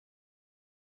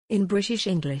In British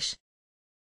English.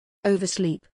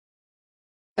 Oversleep.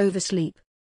 Oversleep.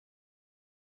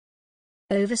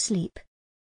 Oversleep.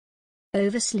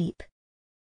 Oversleep.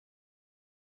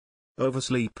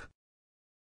 Oversleep.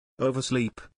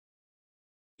 Oversleep.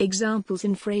 Examples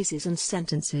in phrases and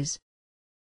sentences.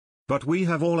 But we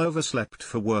have all overslept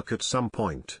for work at some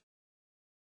point.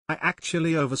 I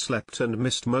actually overslept and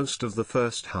missed most of the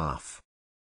first half.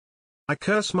 I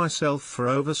curse myself for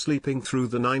oversleeping through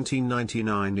the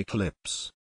 1999 eclipse.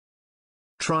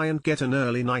 Try and get an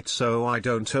early night so I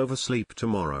don't oversleep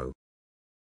tomorrow.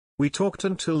 We talked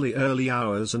until the early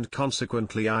hours and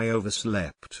consequently I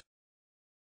overslept.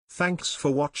 Thanks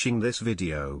for watching this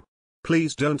video.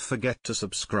 Please don't forget to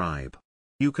subscribe.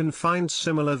 You can find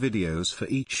similar videos for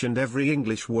each and every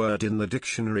English word in the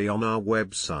dictionary on our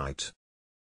website.